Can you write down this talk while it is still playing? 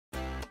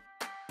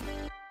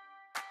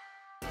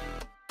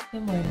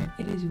Good morning.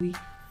 It is week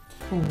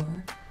 4,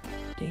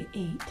 day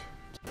 8.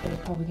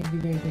 It's probably going to be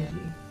very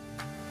busy.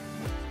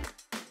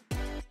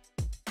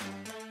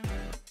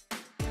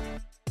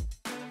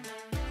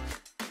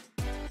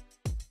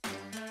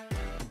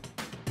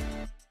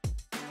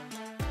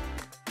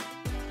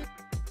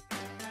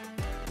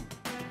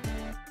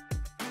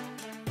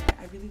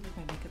 I really like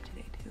my makeup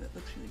today too. It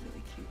looks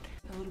really cute.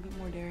 A little bit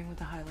more daring with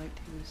the highlight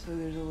too, so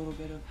there's a little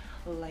bit of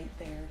light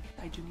there.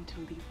 I do need to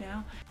leave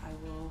now. I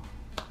will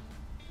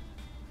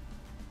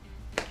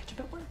catch up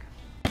at work.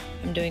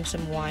 I'm doing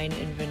some wine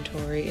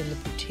inventory in the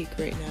boutique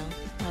right now.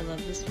 I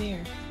love this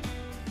mirror.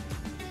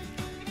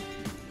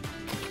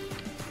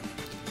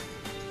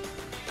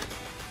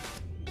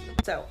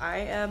 So I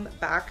am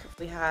back.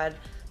 We had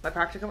my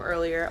practicum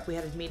earlier. We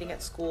had a meeting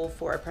at school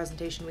for a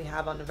presentation we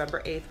have on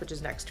November 8th, which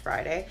is next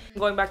Friday. I'm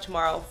going back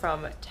tomorrow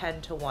from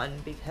 10 to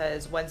 1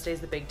 because Wednesday's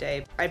the big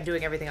day. I'm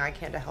doing everything I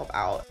can to help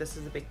out. This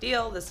is the big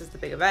deal. This is the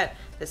big event.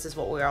 This is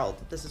what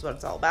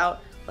it's all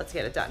about. Let's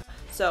get it done.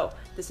 So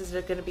this is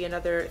going to be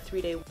another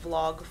 3-day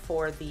vlog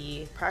for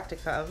the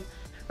practicum.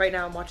 Right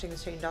now I'm watching the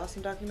Shane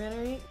Dawson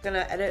documentary. I'm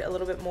gonna edit a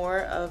little bit more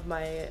of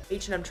my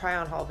H&M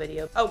try-on haul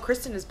video. Oh,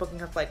 Kristen is booking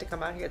her flight to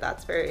come out here.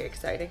 That's very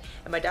exciting.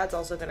 And my dad's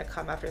also gonna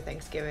come after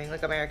Thanksgiving,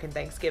 like American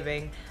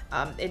Thanksgiving,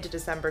 into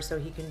December so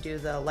he can do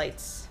the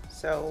lights.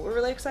 So we're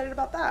really excited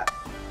about that.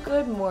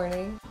 Good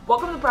morning.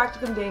 Welcome to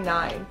Practicum Day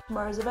 9.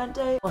 Tomorrow's event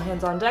day. Well,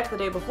 hands on deck the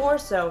day before,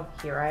 so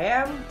here I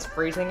am. It's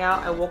freezing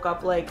out. I woke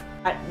up like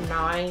at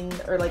 9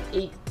 or like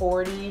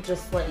 8:40,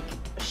 just like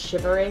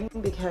shivering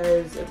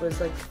because it was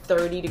like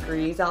 30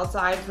 degrees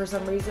outside for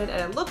some reason,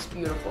 and it looks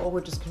beautiful,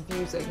 which is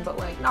confusing, but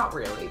like not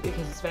really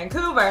because it's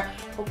Vancouver.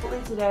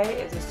 Hopefully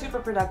today is a super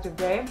productive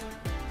day.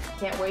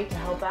 Can't wait to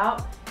help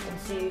out and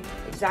see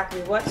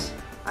exactly what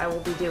I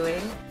will be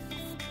doing.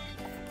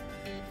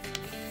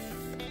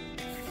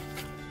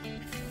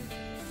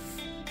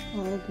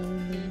 All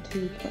going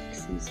into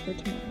plexis for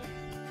tomorrow.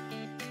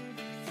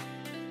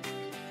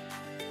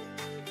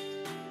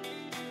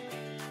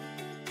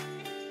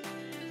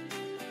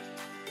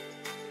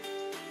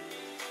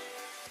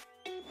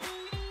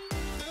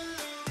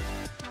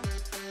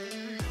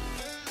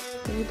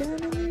 They're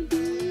done and they're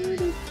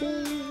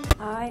beautiful.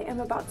 I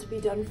am about to be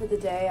done for the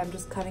day. I'm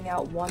just cutting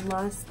out one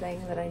last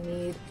thing that I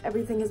need.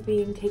 Everything is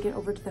being taken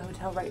over to the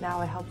hotel right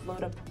now. I helped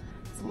load up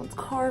someone's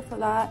car for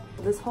that.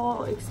 This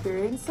whole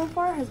experience so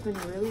far has been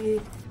really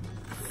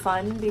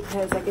fun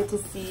because I get to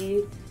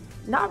see,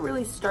 not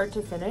really start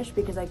to finish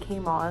because I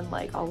came on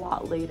like a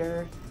lot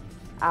later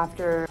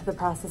after the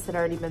process had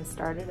already been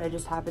started. I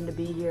just happened to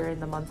be here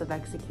in the month of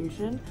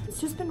execution. It's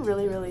just been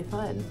really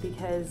fun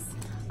because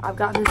I've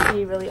gotten to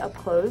see really up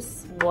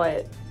close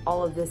what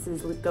all of this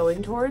is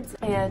going towards,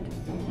 and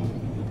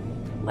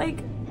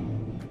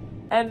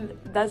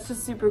that's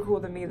just super cool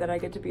to me that I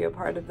get to be a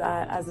part of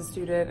that as a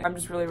student. I'm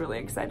just really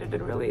excited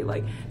and really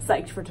like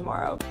psyched for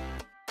tomorrow.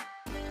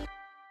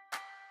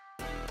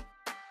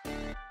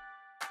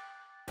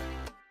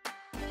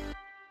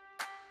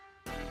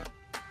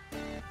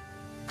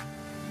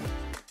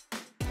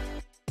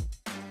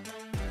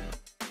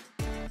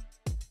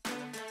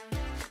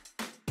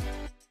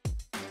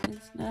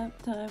 It's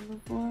nap time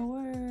before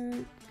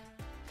work.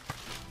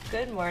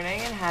 Good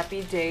morning and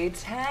happy day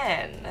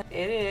 10.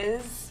 It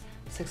is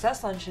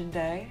Success Luncheon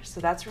day, so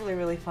that's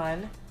really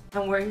fun.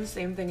 I'm wearing the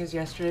same thing as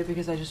yesterday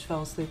because I just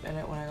fell asleep in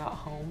it when I got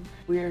home.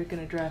 We are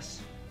gonna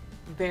dress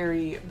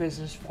very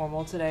business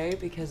formal today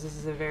because this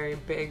is a very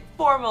big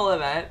formal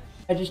event.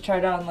 I just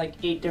tried on like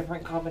 8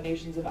 different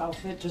combinations of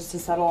outfit just to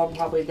settle on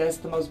probably this,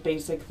 the most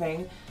basic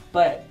thing,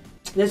 but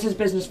this is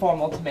business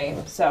formal to me,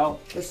 so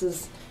this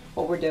is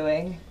what we're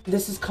doing.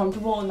 This is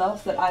comfortable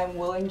enough that I'm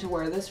willing to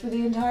wear this for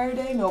the entire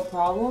day, no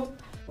problem.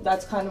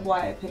 That's kind of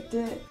why I picked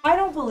it. I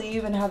don't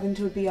believe in having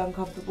to be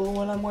uncomfortable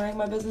when I'm wearing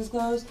my business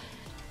clothes.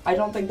 I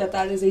don't think that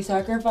that is a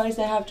sacrifice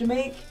I have to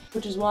make,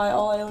 which is why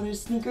all I own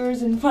is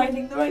sneakers, and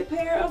finding the right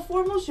pair of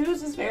formal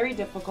shoes is very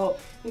difficult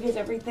because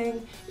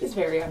everything is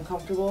very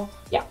uncomfortable.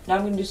 Yeah, now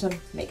I'm gonna do some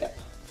makeup.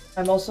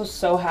 I'm also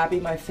so happy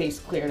my face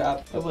cleared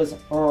up. It was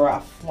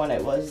rough when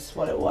it was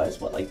what it was,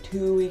 like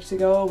 2 weeks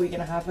ago, a week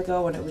and a half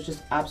ago, when it was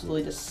just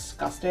absolutely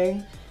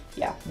disgusting.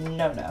 Yeah,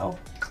 no.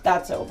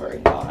 That's over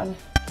and gone.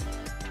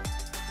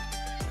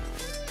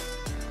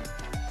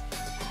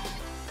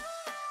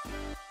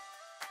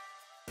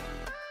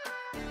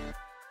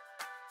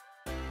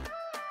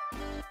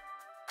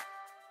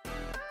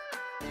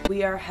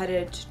 We are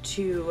headed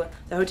to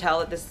the hotel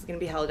that this is going to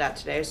be held at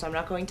today, so I'm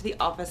not going to the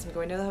office, I'm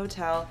going to the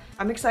hotel.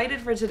 I'm excited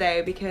for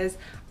today because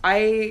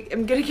I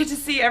am going to get to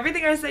see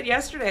everything I said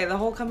yesterday, the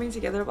whole coming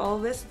together of all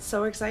of this. It's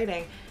so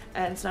exciting,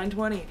 and it's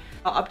 9:20.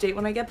 I'll update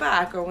when I get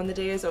back or when the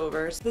day is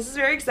over. So this is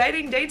very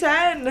exciting, day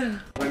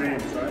 10! All the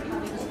names, right?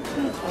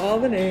 All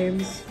the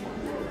names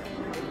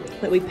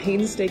that we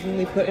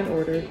painstakingly put in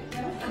order.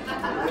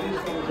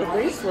 The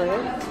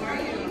bracelet.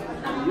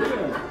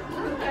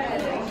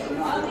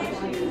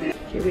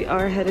 Here we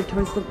are headed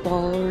towards the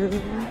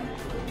ballroom.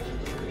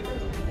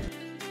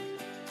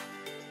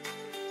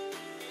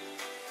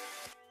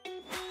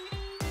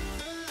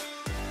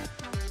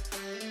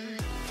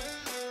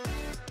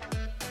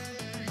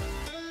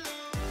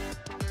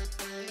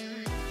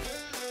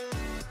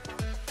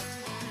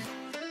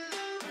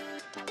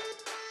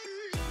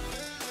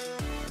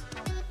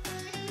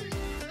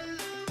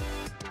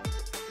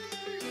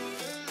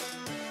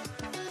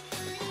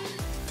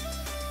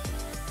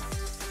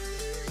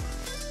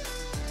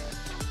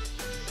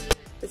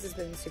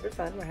 has been super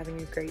fun. We're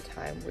having a great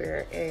time.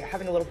 We're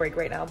having a little break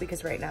right now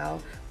because right now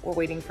we're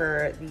waiting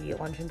for the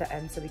luncheon to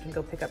end so we can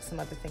go pick up some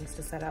other things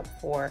to set up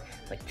for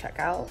like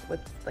checkout with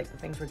like the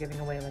things we're giving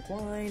away, like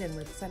wine and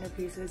with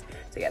centerpieces.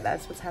 So yeah,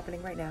 that's what's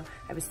happening right now.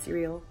 I have a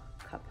cereal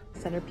cup.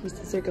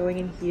 Centerpieces are going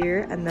in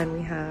here, and then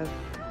we have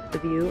the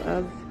view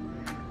of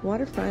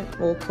waterfront.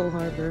 Old Cole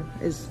Harbor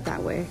is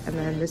that way, and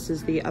then this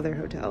is the other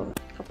hotel.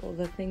 A couple of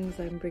the things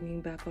I'm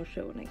bringing back I'll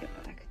show when I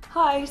get back.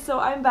 Hi, so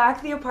I'm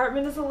back. The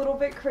apartment is a little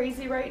bit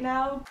crazy right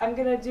now. I'm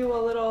gonna do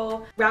a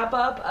little wrap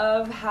up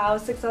of how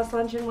Success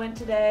Luncheon went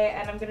today,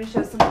 and I'm gonna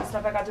show some of the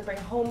stuff I got to bring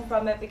home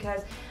from it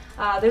because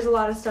there's a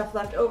lot of stuff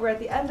left over at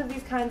the end of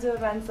these kinds of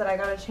events that I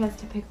got a chance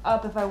to pick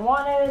up if I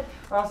wanted,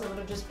 or else it would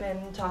have just been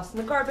tossed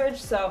in the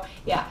garbage. So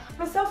yeah, it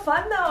was so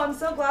fun though. I'm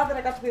so glad that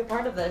I got to be a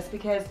part of this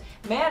because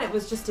man, it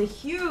was just a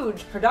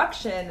huge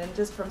production, and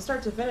just from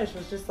start to finish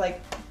was just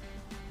like,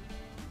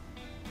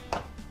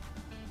 I'm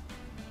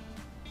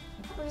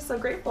just so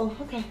grateful.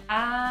 Okay.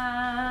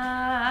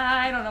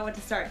 I don't know what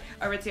to start.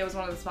 Aritzia was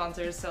one of the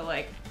sponsors, so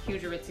like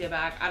huge Aritzia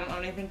bag. I don't know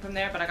anything from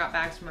there, but I got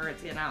bags from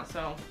Aritzia now,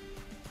 so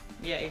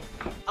yay.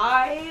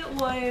 I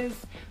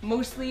was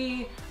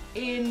mostly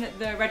in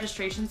the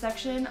registration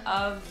section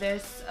of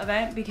this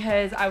event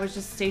because I was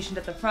just stationed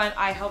at the front.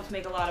 I helped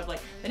make a lot of like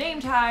the name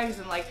tags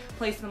and like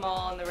place them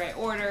all in the right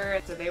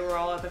order. So they were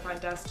all at the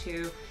front desk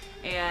too,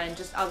 and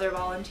just other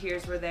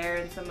volunteers were there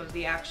and some of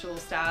the actual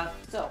staff.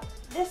 So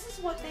this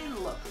is what they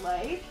look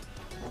like,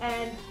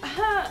 and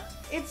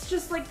it's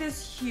just like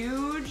this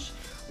huge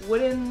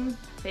wooden,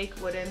 fake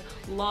wooden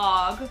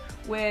log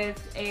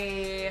with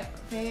a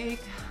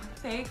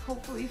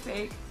hopefully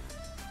fake,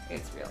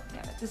 it's real,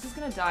 damn it. This is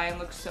gonna die and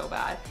look so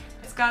bad.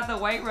 It's got the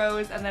white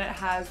rose, and then it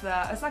has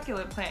a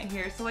succulent plant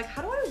here. So like,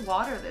 how do I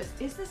water this?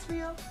 Is this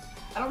real?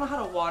 I don't know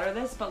how to water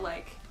this, but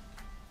like,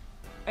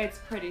 it's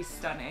pretty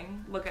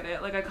stunning. Look at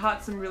it. Like, I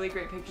caught some really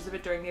great pictures of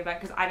it during the event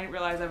because I didn't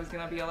realize I was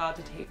gonna be allowed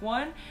to take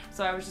one.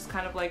 So I was just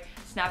kind of like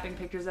snapping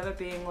pictures of it,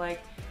 being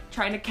like,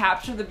 trying to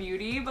capture the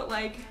beauty, but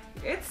like,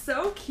 it's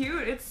so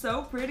cute. It's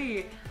so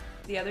pretty.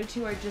 The other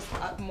two are just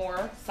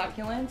more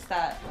succulents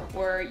that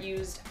were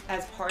used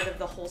as part of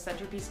the whole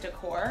centerpiece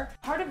decor.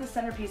 Part of the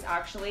centerpiece,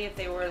 actually, if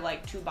they were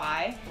like to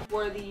buy,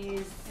 were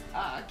these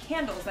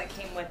candles that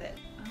came with it.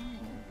 Oh.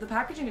 The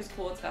packaging is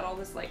cool. It's got all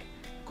this like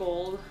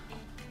gold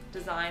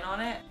design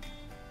on it.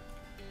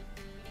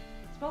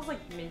 It smells like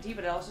minty,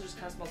 but it also just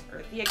kind of smells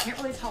earthy. I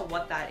can't really tell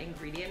what that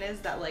ingredient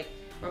is that like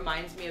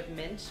reminds me of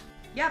mint.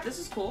 Yeah, this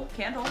is cool.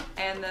 Candle.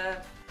 And the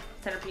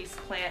centerpiece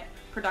plant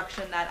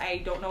production that I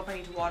don't know if I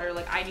need to water.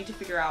 Like, I need to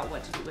figure out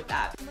what to do with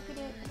that. Look at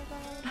it. Oh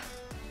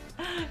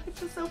my god.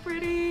 It's just so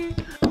pretty.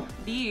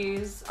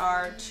 These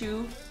are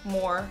two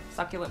more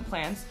succulent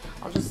plants.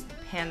 I'll just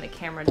pan the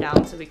camera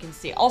down so we can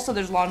see. Also,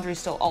 there's laundry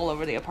still all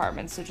over the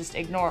apartment, so just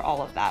ignore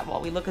all of that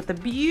while we look at the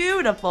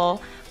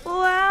beautiful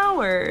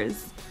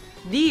flowers.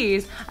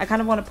 These I kind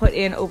of want to put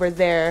in over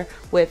there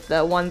with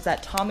the ones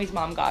that Tommy's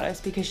mom got us,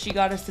 because she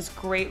got us this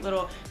great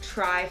little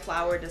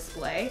tri-flower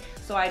display.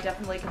 So I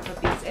definitely can put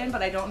these in,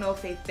 but I don't know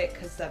if they fit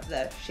because of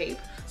the shape.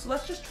 So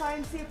let's just try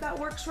and see if that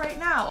works right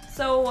now.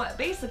 So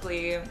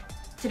basically,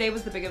 today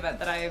was the big event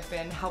that I have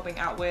been helping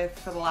out with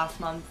for the last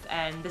month,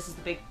 and this is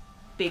the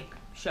big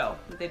show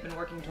that they've been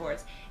working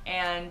towards.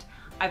 And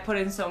I put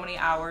in so many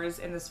hours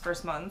in this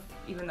first month,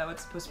 even though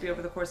it's supposed to be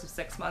over the course of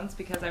 6 months,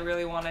 because I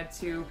really wanted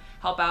to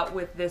help out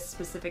with this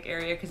specific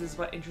area because it's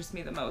what interests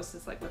me the most.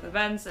 It's like with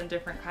events and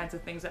different kinds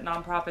of things that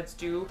nonprofits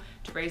do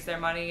to raise their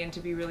money and to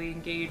be really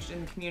engaged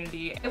in the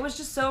community. It was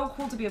just so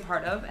cool to be a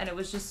part of, and it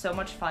was just so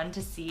much fun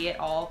to see it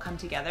all come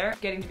together.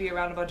 Getting to be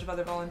around a bunch of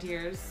other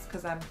volunteers,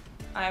 because I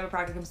am a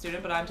practicum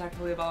student, but I'm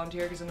technically a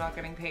volunteer because I'm not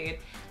getting paid.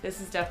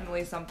 This is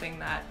definitely something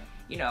that,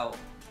 you know,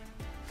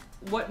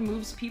 what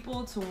moves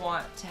people to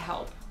want to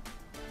help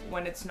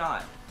when it's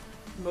not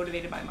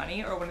motivated by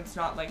money, or when it's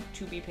not like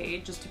to be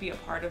paid, just to be a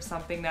part of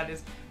something that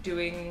is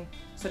doing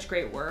such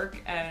great work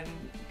and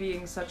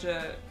being such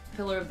a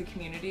pillar of the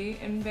community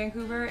in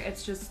Vancouver.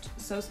 It's just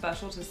so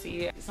special to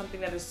see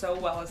something that is so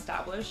well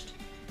established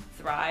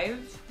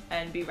thrive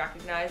and be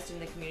recognized in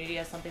the community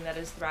as something that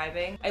is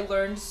thriving. I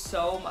learned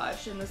so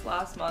much in this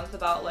last month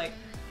about like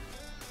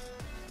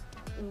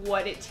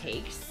what it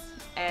takes,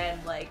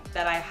 and like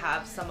that I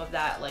have some of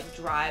that like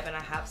drive, and I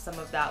have some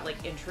of that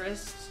like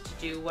interest to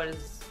do what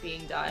is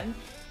being done.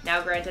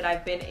 Now granted,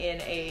 I've been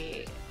in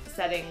a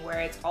setting where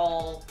it's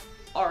all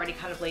already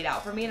kind of laid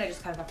out for me, and I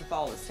just kind of have to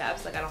follow the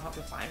steps. Like, I don't have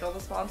to find all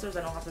the sponsors,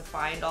 I don't have to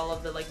find all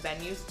of the like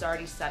venues, it's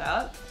already set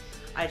up.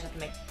 I just have to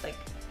make like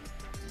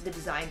the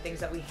design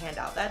things that we hand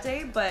out that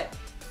day. But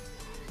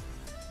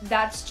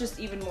that's just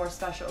even more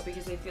special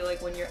because I feel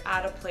like when you're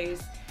at a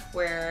place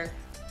where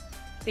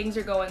things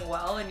are going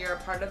well and you're a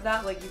part of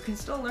that, like, you can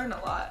still learn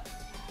a lot.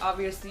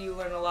 Obviously you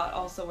learn a lot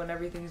also when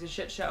everything's a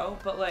shit show,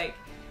 but like,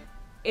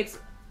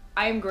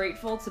 I am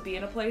grateful to be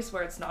in a place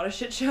where it's not a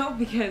shit show,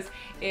 because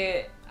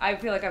I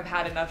feel like I've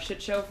had enough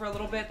shit show for a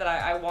little bit that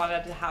I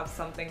wanted to have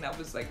something that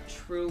was like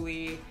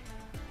truly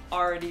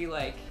already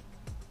like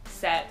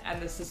set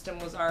and the system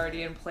was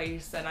already in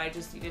place, and I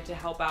just needed to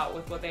help out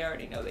with what they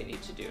already know they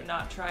need to do,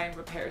 not try and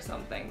repair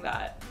something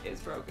that is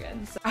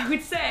broken. So I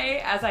would say,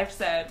 as I've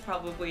said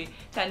probably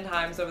 10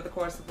 times over the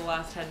course of the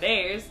last 10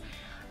 days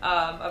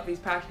of these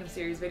practicum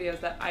series videos,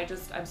 that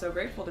I'm so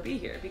grateful to be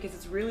here, because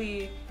it's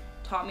really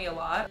taught me a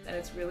lot, and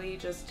it's really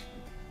just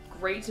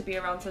great to be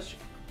around such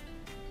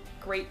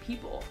great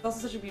people. It's also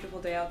such a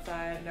beautiful day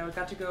outside, and I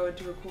got to go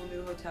into a cool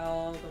new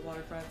hotel, the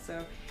waterfront,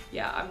 so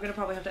yeah, I'm gonna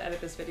probably have to edit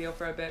this video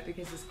for a bit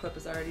because this clip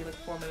is already like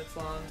 4 minutes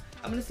long.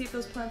 I'm gonna see if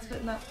those plants fit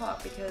in that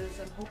pot, because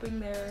I'm hoping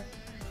they're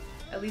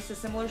at least a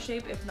similar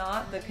shape. If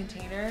not, the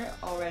container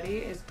already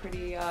is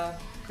pretty, so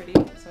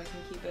I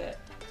can keep it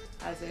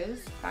as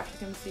is.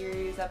 Practicum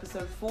series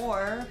episode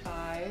 4,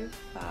 5,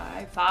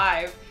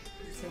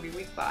 this is gonna be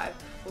week 5.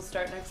 We'll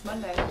start next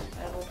Monday,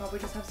 and we'll probably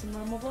just have some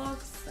normal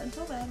vlogs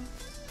until then.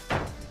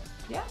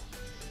 Yeah.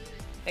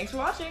 Thanks for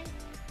watching.